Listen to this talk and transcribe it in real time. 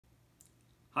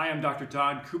Hi, I'm Dr.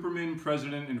 Tod Cooperman,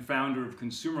 President and founder of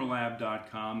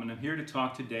ConsumerLab.com, and I'm here to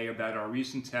talk today about our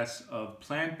recent tests of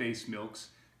plant-based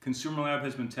milks. ConsumerLab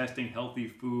has been testing healthy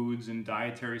foods and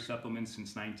dietary supplements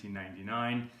since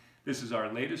 1999. This is our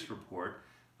latest report,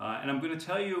 and I'm going to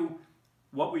tell you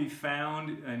what we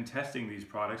found in testing these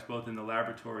products, both in the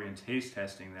laboratory and taste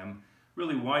testing them,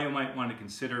 really why you might want to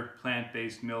consider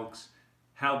plant-based milks,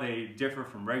 how they differ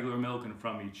from regular milk and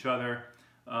from each other,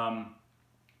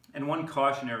 and one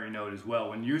cautionary note as well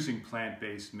when using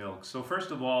plant-based milk. So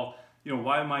first of all,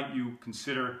 why might you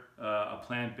consider a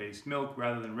plant-based milk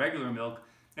rather than regular milk?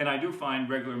 And I do find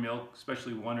regular milk,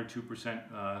 especially 1 or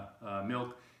 2%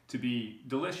 milk, to be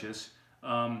delicious.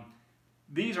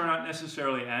 These are not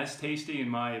necessarily as tasty in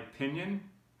my opinion.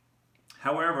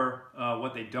 However,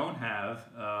 what they don't have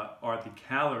are the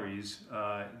calories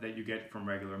that you get from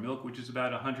regular milk, which is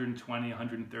about 120,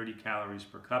 130 calories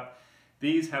per cup.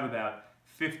 These have about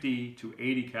 50 to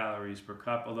 80 calories per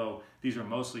cup, although these are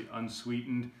mostly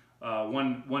unsweetened.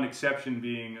 One exception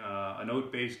being an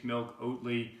oat-based milk,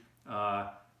 Oatly,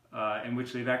 in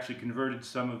which they've actually converted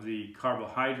some of the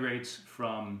carbohydrates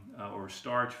from or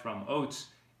starch from oats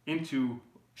into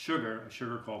sugar, a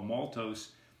sugar called maltose.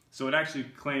 So it actually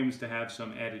claims to have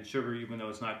some added sugar, even though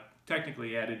it's not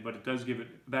technically added, but it does give it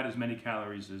about as many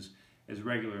calories as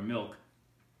regular milk.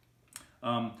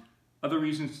 Other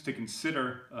reasons to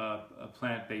consider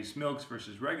plant-based milks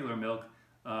versus regular milk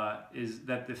is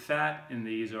that the fat in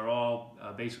these are all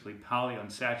basically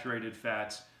polyunsaturated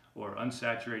fats or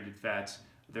unsaturated fats.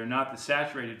 They're not the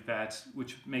saturated fats,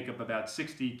 which make up about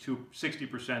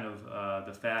 60% of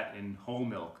the fat in whole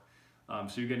milk.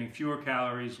 So you're getting fewer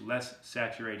calories, less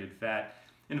saturated fat.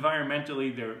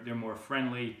 Environmentally, they're more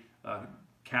friendly.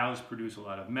 Cows produce a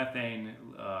lot of methane,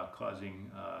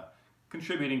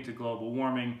 contributing to global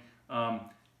warming.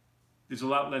 There's a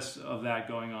lot less of that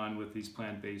going on with these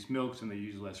plant-based milks, and they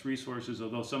use less resources,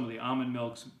 although some of the almond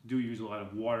milks do use a lot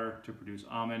of water to produce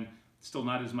almond. Still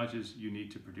not as much as you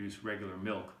need to produce regular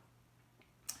milk.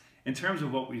 In terms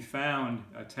of what we found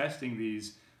testing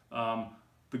these,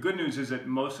 the good news is that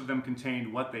most of them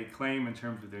contained what they claim in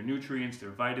terms of their nutrients, their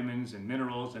vitamins and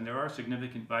minerals, and there are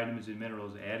significant vitamins and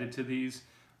minerals added to these.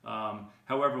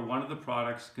 However, one of the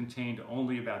products contained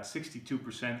only about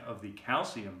 62% of the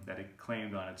calcium that it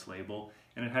claimed on its label,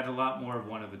 and it had a lot more of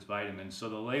one of its vitamins. So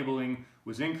the labeling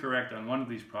was incorrect on one of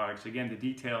these products. Again, the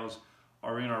details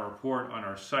are in our report on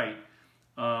our site.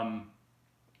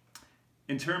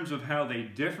 In terms of how they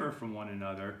differ from one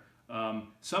another,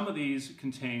 some of these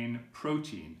contain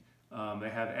protein. They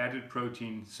have added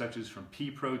protein, such as from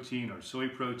pea protein or soy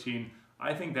protein.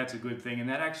 I think that's a good thing, and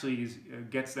that actually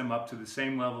gets them up to the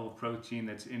same level of protein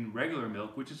that's in regular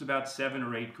milk, which is about 7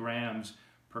 or 8 grams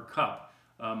per cup.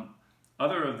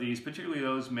 Other of these, particularly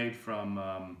those made from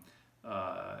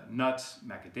nuts,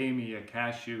 macadamia,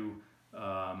 cashew,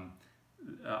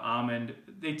 almond,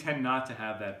 they tend not to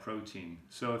have that protein.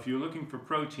 So if you're looking for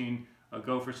protein,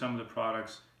 go for some of the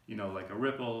products, like a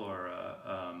Ripple or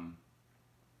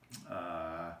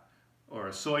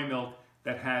a soy milk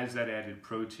that has that added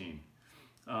protein.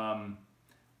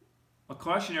 A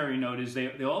cautionary note is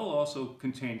they all also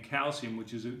contain calcium,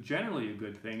 which is generally a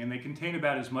good thing, and they contain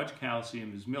about as much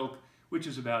calcium as milk, which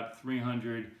is about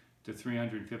 300 to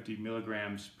 350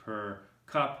 milligrams per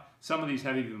cup. Some of these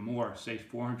have even more, say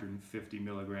 450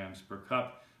 milligrams per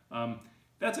cup.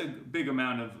 That's a big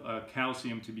amount of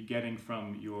calcium to be getting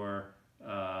from your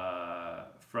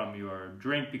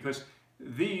drink, because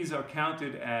these are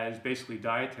counted as basically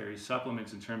dietary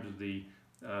supplements in terms of the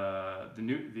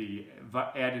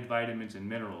added vitamins and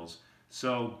minerals.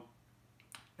 So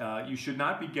you should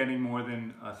not be getting more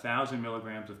than 1,000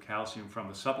 milligrams of calcium from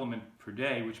a supplement per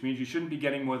day, which means you shouldn't be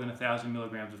getting more than 1,000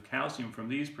 milligrams of calcium from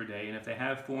these per day. And if they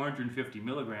have 450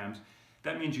 milligrams,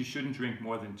 that means you shouldn't drink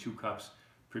more than 2 cups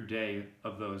per day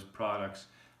of those products.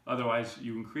 Otherwise,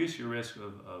 you increase your risk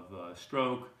of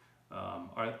stroke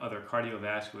or other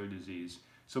cardiovascular disease.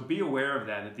 So be aware of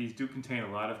that these do contain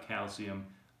a lot of calcium.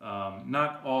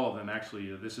 Not all of them,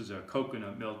 actually. This is a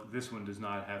coconut milk. This one does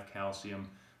not have calcium.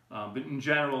 But in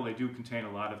general, they do contain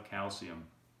a lot of calcium.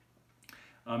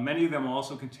 Many of them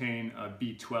also contain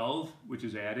B12, which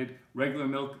is added. Regular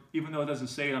milk, even though it doesn't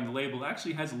say it on the label,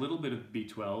 actually has a little bit of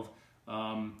B12.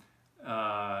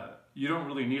 You don't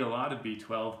really need a lot of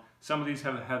B12. Some of these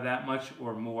have that much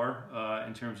or more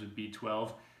in terms of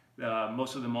B12.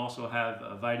 Most of them also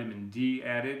have vitamin D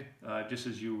added, just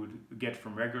as you would get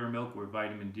from regular milk where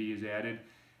vitamin D is added.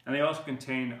 And they also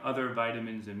contain other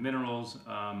vitamins and minerals,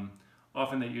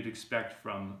 often that you'd expect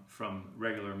from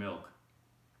regular milk.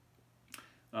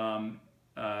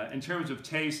 In terms of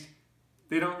taste,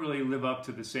 they don't really live up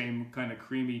to the same kind of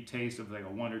creamy taste of like a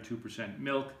 1 or 2%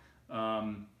 milk.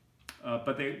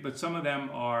 But some of them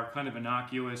are kind of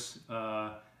innocuous.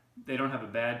 They don't have a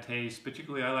bad taste.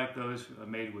 Particularly, I like those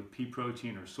made with pea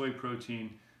protein or soy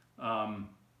protein. I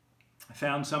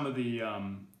found some of the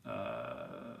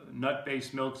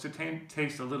nut-based milks that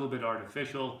taste a little bit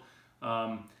artificial,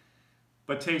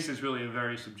 but taste is really a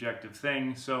very subjective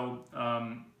thing. So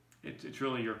it's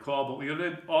really your call. But we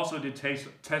also did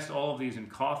test all of these in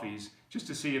coffees just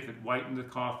to see if it whitened the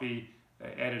coffee,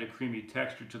 added a creamy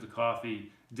texture to the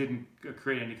coffee, didn't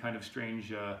create any kind of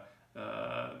strange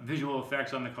visual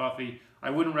effects on the coffee.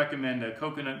 I wouldn't recommend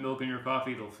coconut milk in your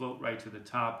coffee. It'll float right to the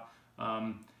top.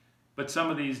 But some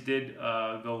of these did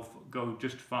go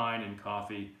just fine in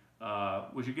coffee,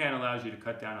 which again allows you to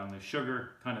cut down on the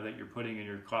sugar kind of that you're putting in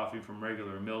your coffee from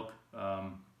regular milk.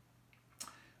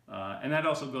 And that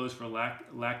also goes for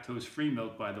lactose-free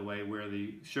milk, by the way, where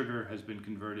the sugar has been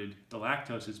converted, the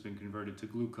lactose has been converted to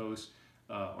glucose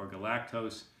or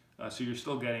galactose. So you're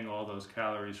still getting all those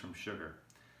calories from sugar.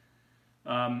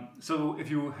 So if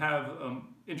you have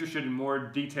interested in more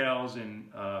details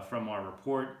from our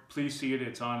report, please see it.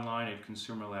 It's online at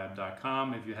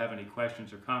ConsumerLab.com. If you have any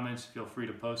questions or comments, feel free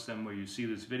to post them where you see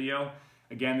this video.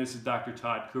 Again, this is Dr.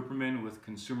 Tod Cooperman with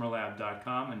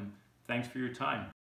ConsumerLab.com, and thanks for your time.